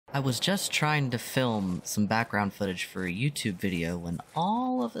I was just trying to film some background footage for a YouTube video when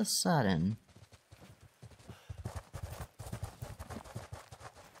all of a sudden...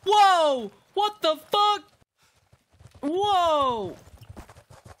 Whoa! What the fuck? Whoa!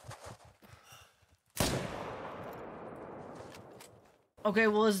 Okay,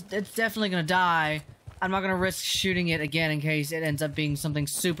 well, it's definitely gonna die. I'm not gonna risk shooting it again in case it ends up being something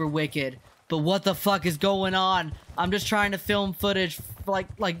super wicked. But what the fuck is going on? I'm just trying to film footage, like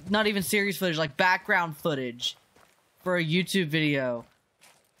not even serious footage, like background footage for a YouTube video.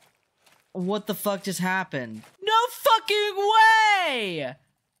 What the fuck just happened? No fucking way!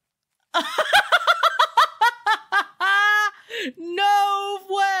 No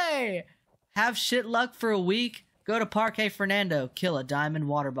way! Have shit luck for a week? Go to Parque Fernando, kill a diamond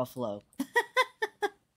water buffalo.